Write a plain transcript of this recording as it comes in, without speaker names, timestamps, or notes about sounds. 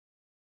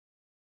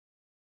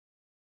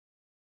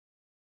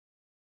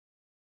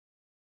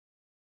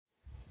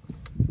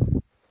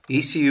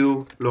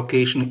ECU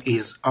location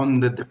is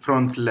under the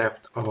front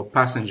left of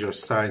passenger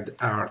side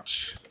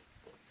arch.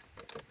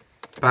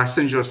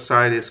 Passenger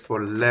side is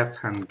for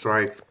left-hand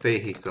drive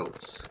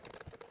vehicles.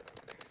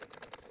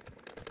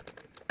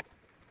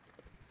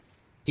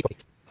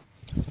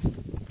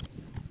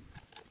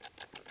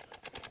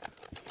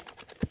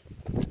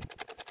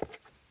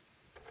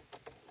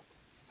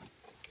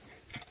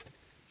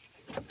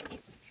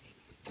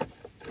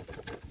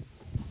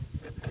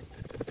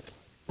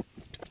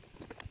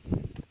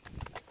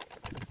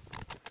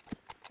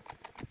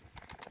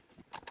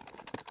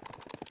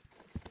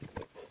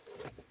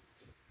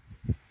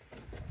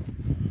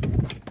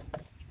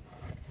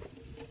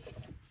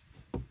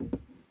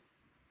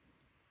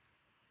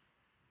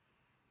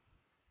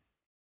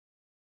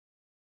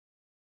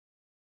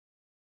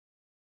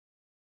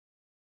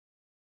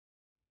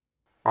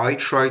 I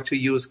try to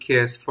use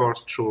case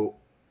first through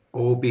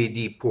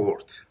OBD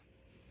port.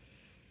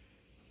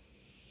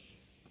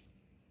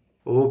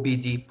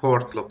 OBD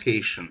port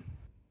location.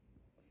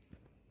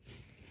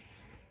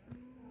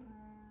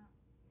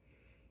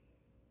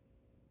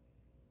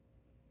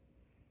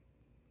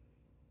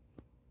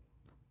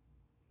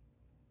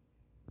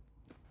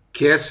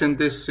 Case in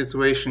this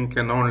situation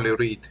can only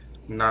read,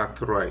 not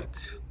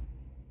write.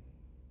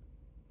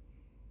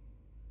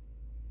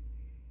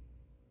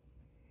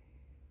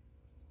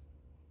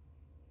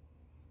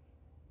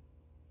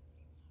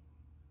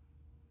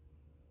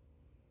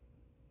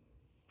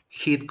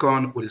 Heat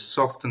gun will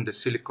soften the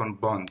silicon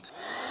bond.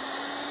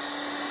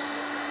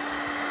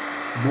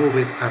 Move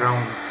it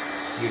around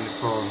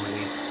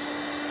uniformly.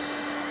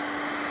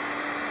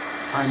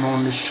 I'm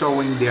only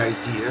showing the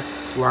idea.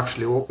 To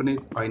actually open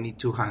it, I need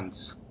two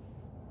hands.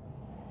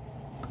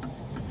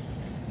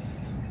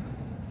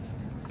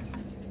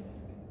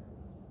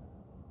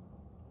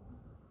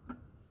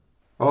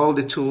 All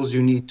the tools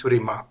you need to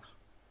remap.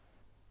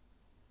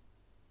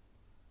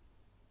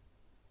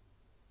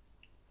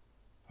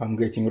 I'm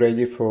getting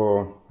ready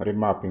for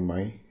remapping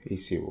my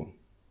ECU.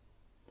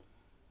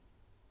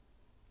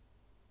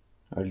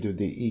 I'll do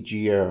the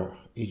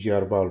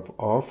EGR valve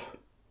off,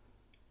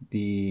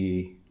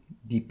 the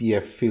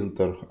DPF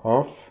filter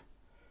off,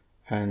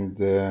 and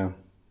the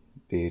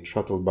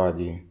throttle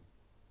body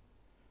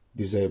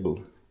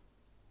disabled.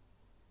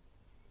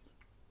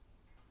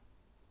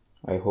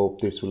 I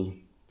hope this will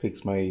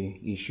fix my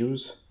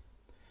issues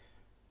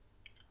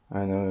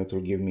and it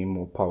will give me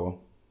more power.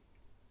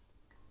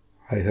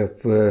 I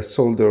have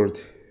soldered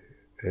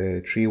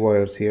 3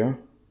 wires here.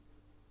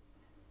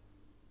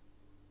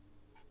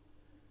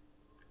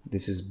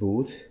 This is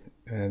boot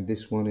and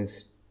this one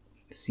is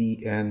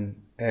CNF1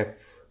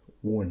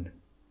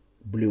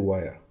 blue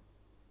wire.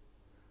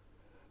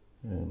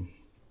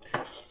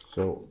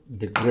 So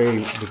the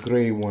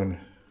gray one,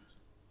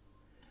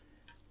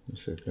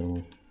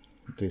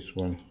 this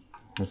one,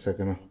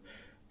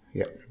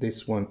 yeah,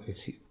 this one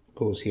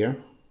goes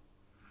here,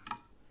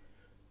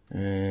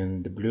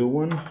 and the blue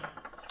one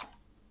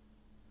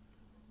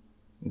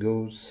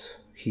goes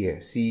here,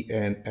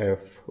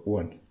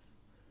 CNF1,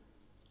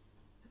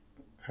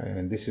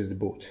 and this is the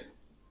boot.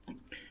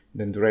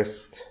 Then the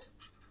rest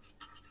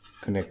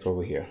connect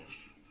over here.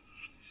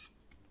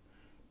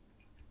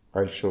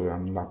 I'll show you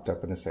on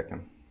laptop in a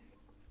second,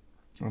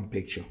 on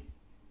picture.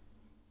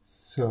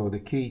 So the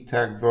key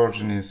tag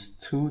version is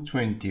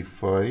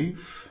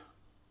 225.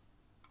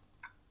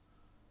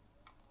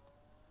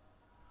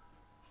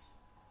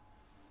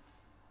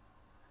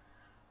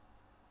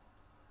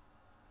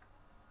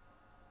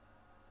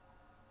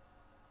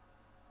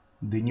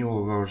 The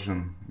newer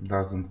version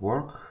doesn't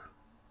work.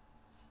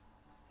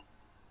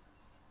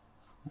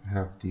 I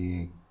have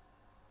the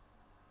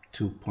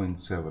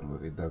 2.7,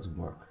 but it doesn't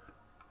work.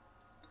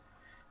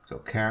 So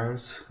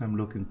cars, I'm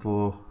looking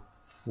for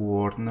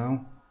Ford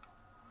now.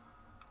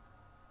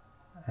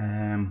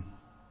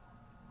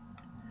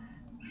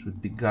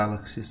 Should be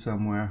Galaxy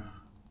somewhere,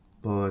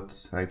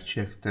 but I've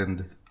checked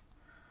and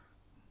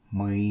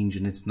my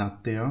engine is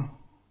not there.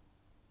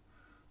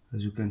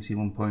 As you can see,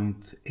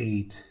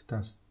 1.8,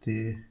 that's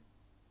the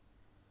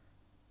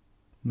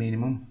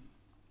minimum.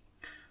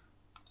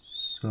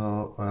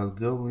 So I'll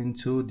go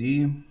into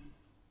the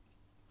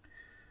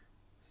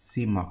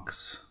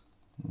CMAX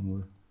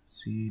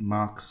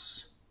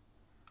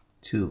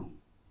 2,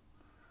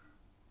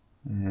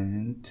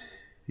 and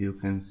you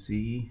can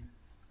see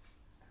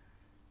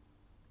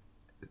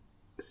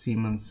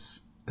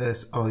Siemens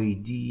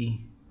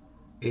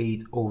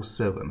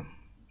SID807,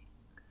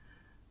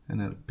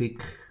 and I'll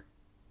pick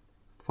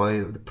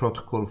the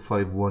protocol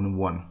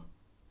 511.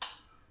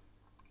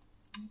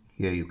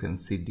 Here you can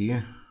see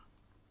the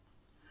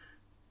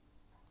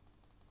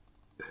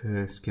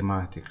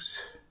schematics.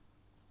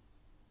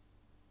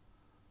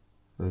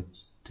 I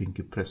think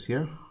you press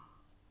here,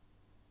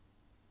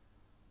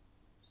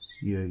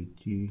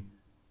 CIT,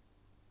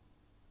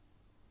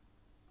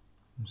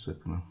 a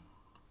second.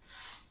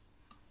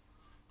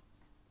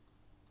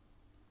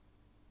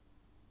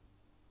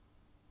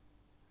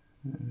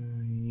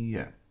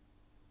 Yeah.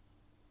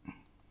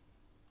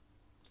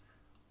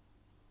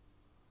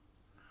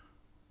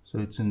 So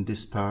it's in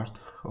this part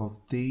of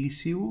the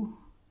ECU,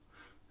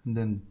 and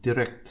then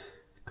direct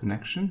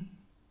connection,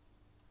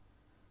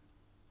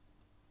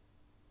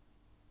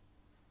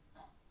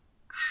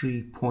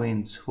 3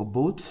 points for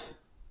both.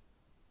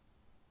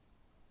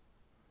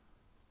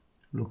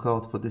 Look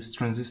out for this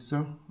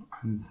transistor,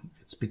 and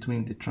it's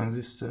between the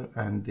transistor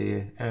and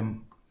the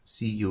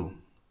MCU.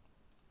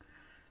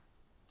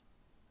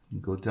 You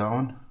go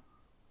down,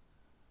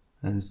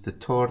 and it's the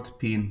third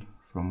pin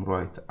from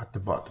right at the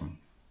bottom.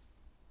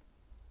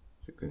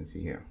 As you can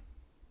see here.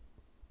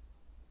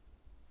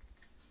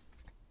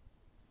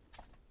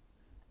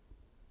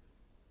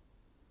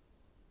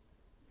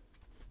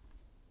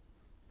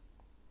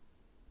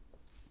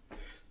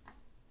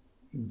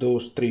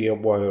 Those 3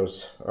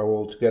 wires are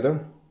all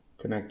together,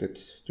 connected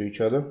to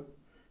each other,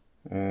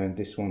 and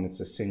this one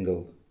is a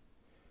single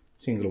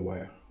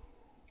wire.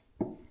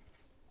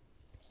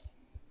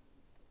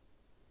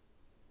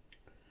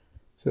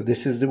 So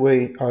this is the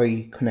way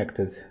I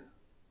connected.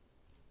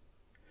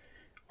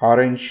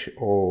 Orange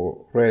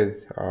or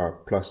red are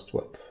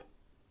 +12.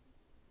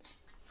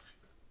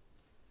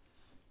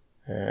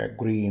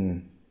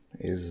 Green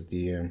is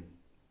the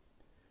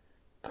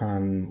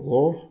CAN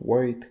low,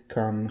 white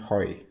CAN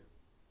high,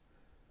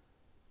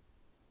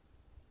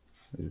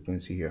 as you can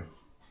see here.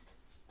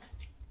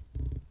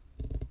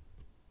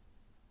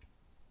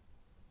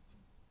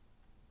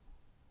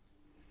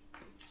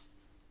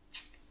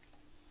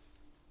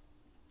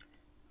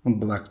 And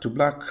black to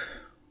black,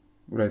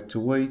 red to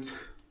white.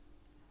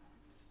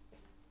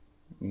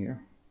 Yeah,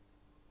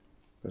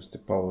 that's the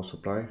power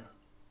supply.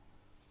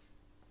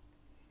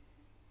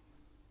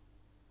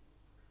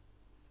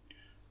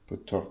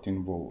 Put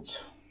 13 volts.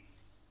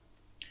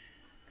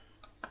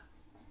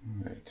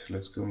 Right,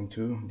 let's go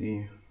into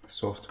the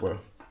software.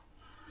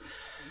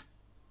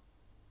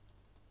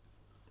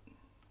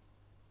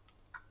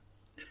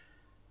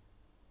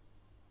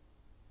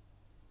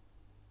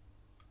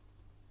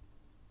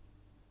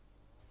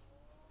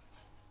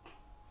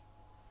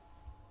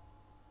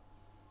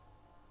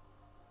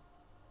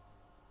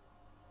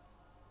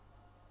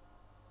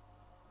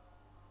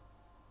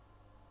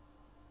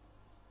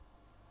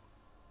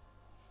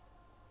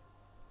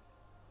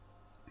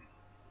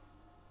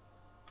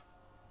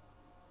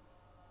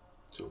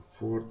 So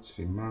Ford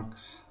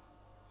C-Max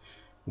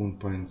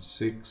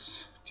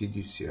 1.6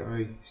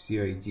 TDCI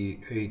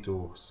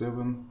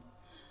SID807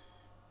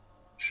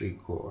 3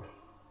 core,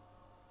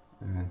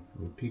 and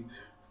we pick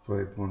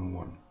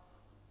 511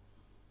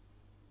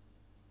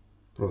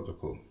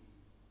 protocol.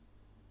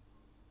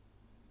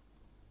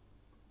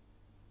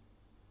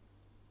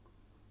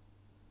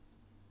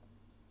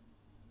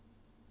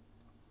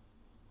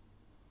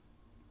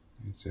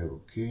 And say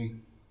OK,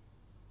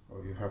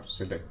 or you have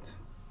select.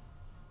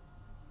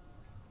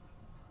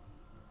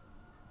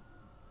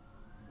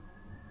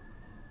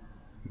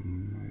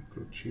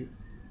 Microchip,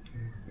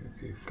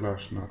 okay,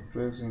 flash not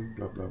present,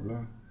 blah blah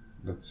blah.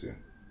 That's it.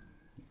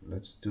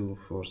 Let's do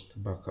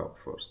first backup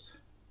first.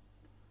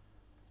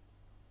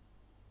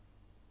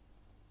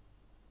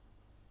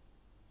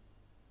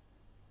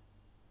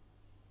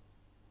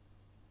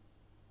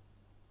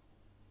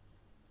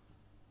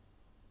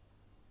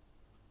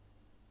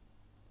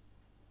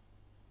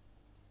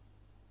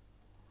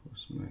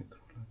 First micro,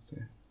 let's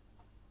say.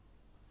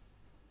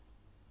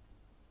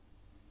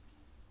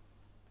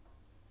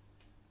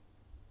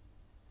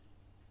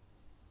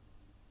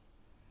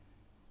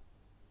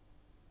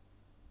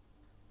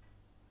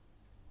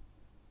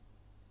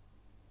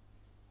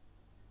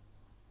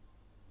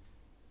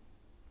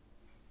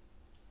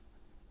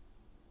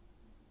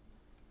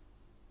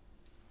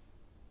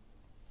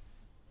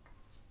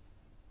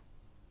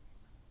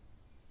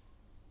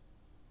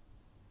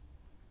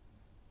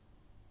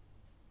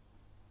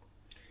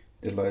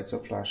 The lights are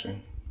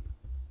flashing.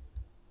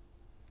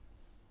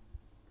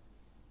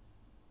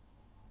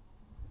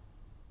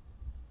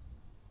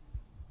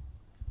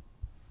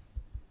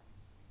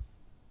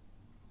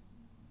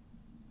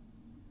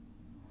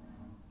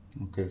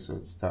 Okay, so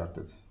it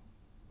started.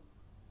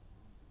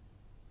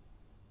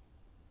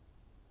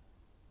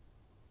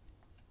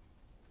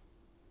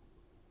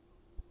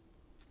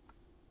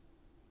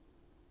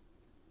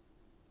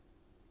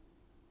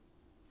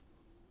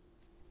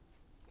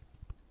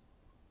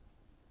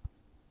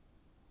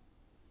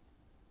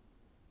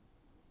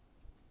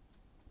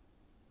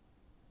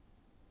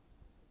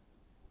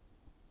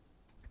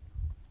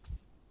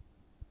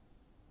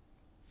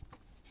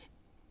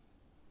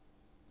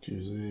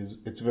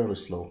 It's very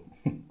slow.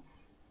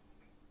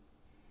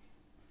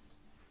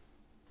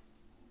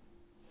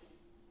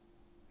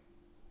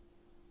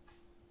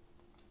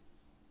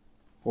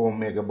 4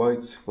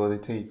 megabytes, but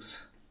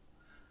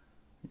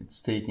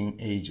it's taking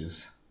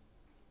ages.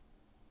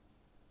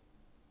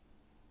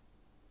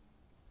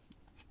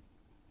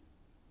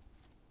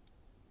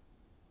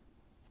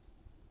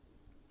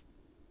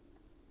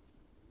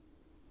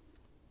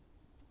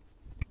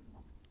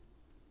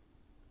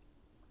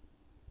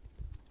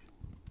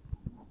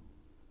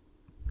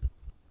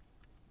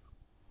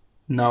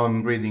 Now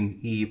I'm reading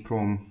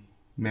EEPROM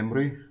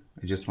memory.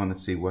 I just want to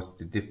see what's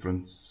the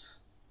difference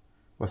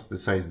What's the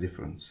size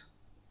difference?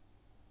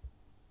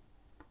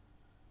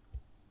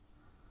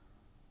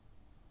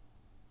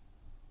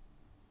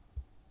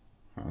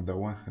 That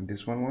one, and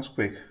this one was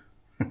quick.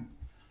 Let's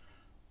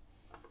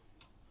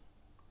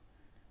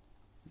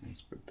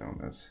put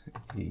down as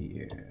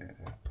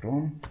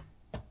EVO.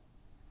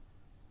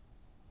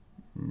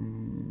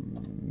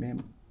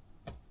 Mem.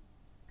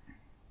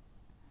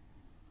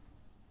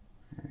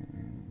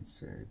 And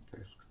say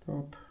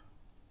desktop.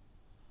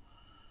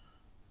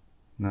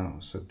 Now,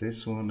 so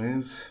this one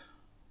is.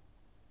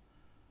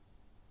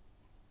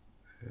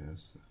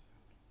 Yes.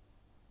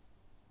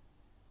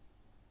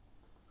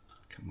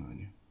 Come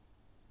on.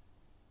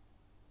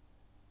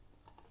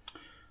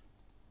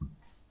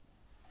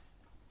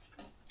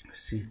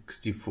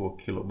 64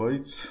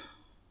 kilobytes,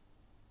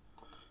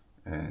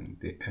 and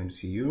the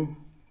MCU,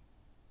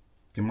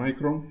 the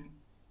micro,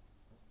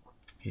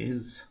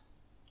 is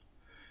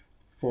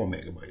 4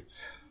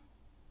 megabytes.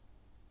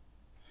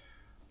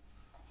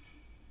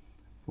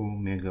 4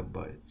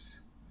 megabytes.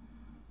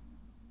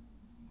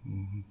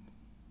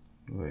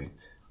 Wait.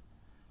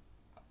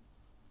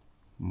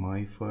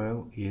 My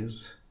file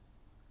is.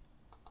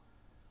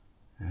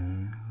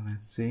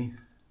 Let's see.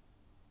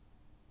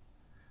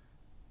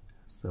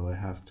 So I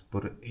have to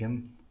put it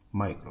in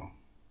micro.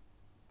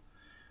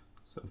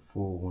 So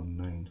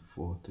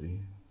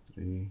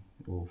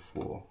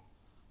 419430304,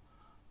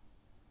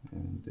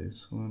 and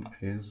this one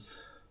is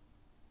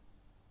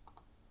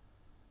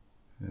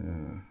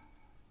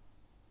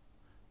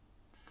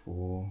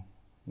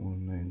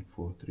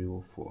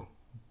 4194304.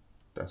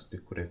 That's the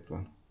correct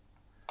one.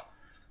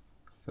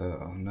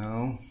 So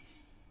now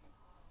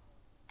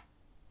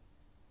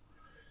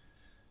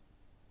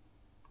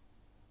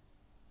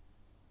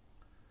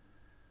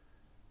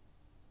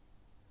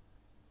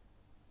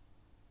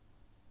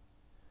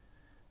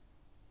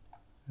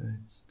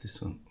it's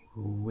this one.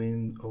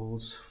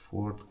 Windows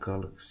Ford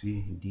Galaxy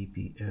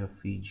DPF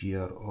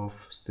VGR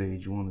off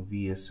stage 1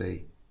 VSA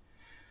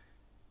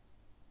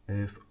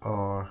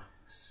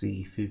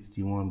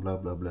FRC51 blah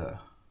blah blah.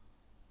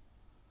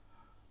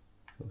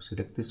 So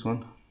select this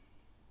one,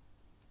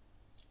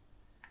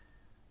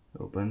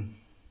 open.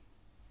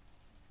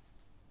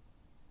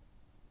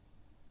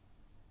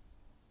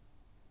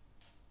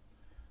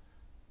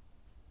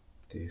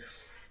 The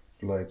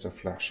lights are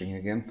flashing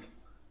again.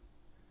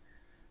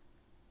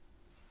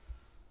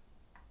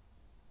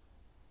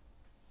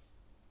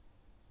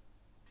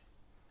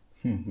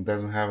 It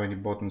doesn't have any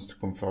buttons to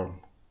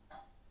confirm.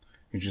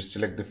 You just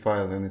select the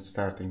file and it's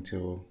starting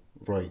to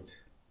write.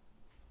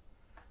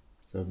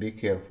 So be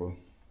careful.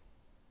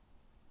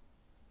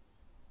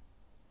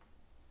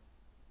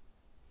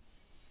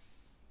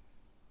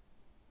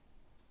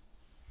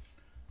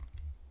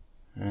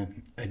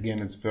 And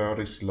again, it's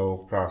very slow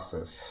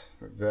process,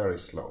 very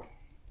slow.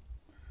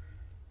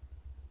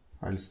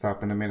 I'll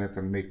stop in a minute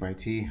and make my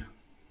tea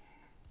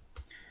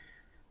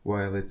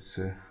while it's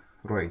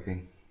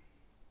writing.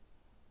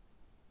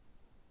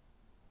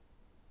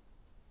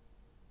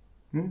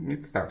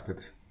 It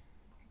started.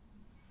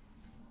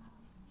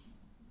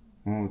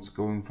 Oh, it's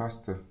going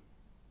faster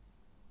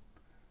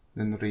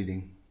than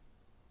reading.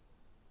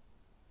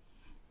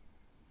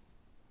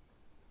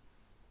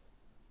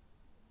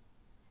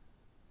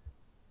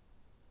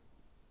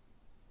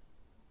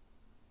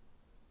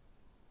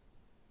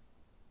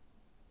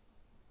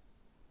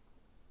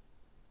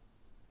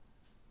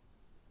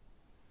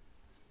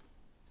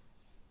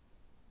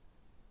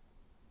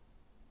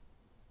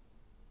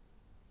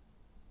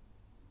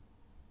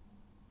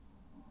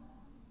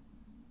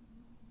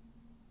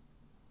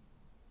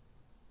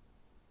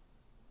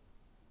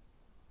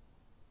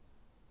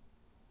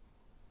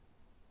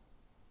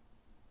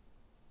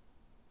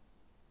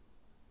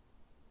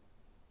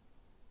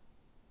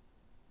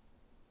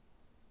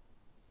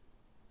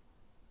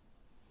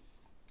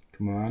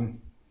 Come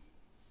on.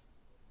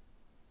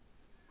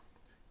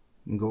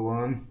 Go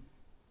on.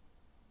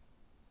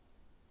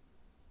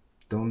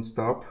 Don't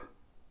stop.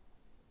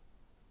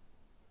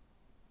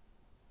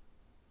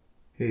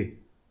 Hey.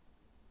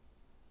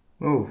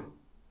 Move.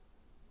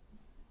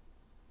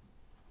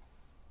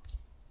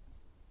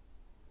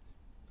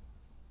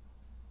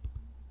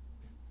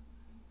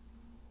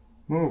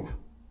 Move.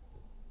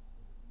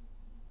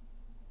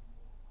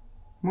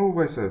 Move,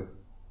 I said.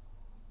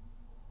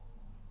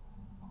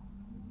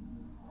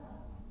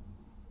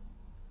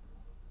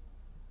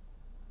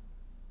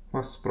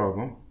 What's the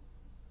problem?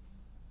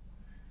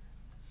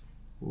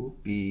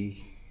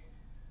 Whoopee.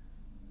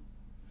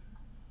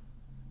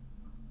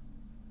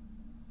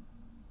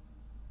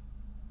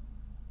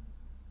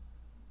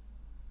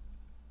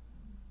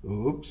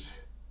 Oops.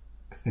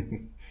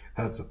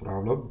 That's a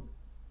problem.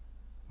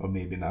 Or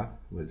maybe not,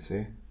 we'll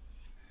see.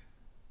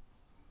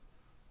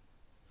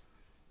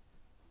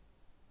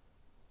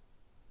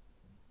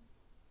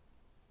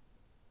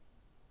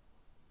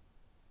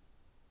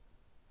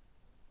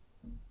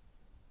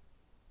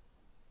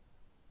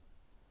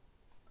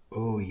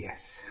 Oh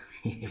yes,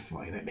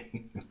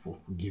 finally.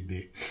 Give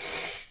me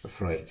a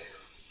fright.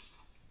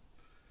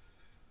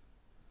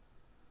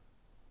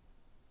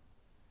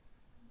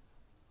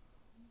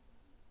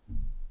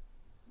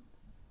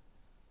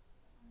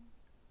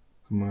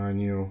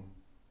 manual,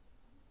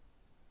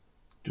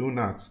 do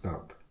not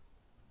stop.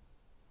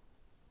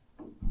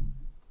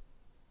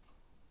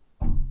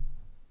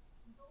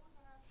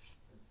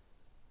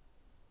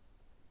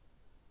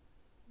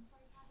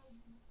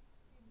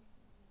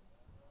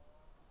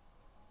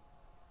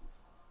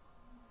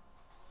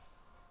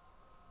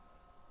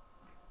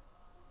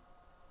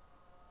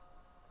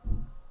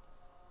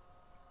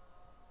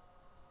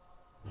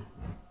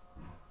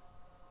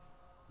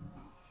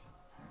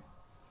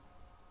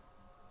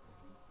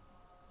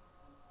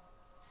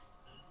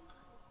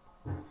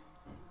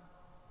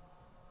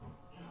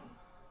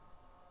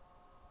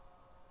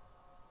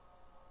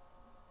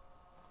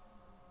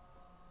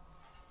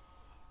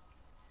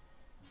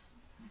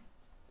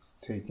 It's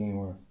taking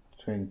what,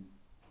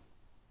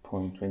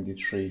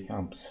 20.23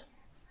 amps.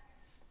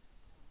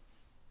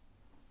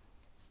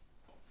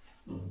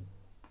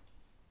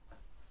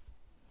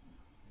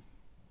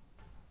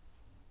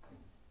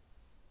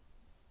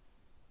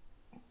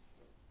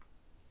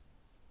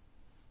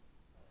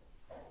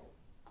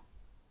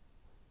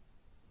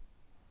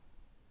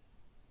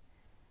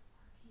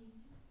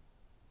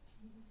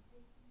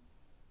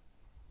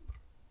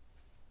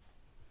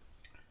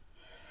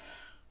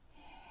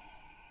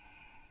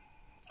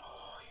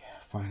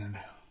 Finally.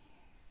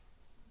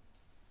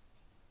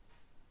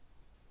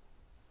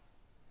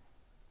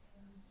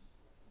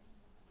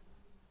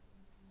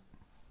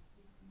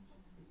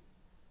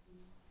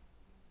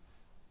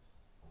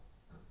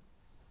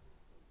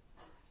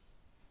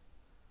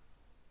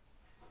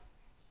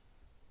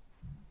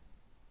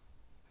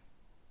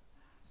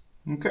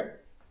 Okay.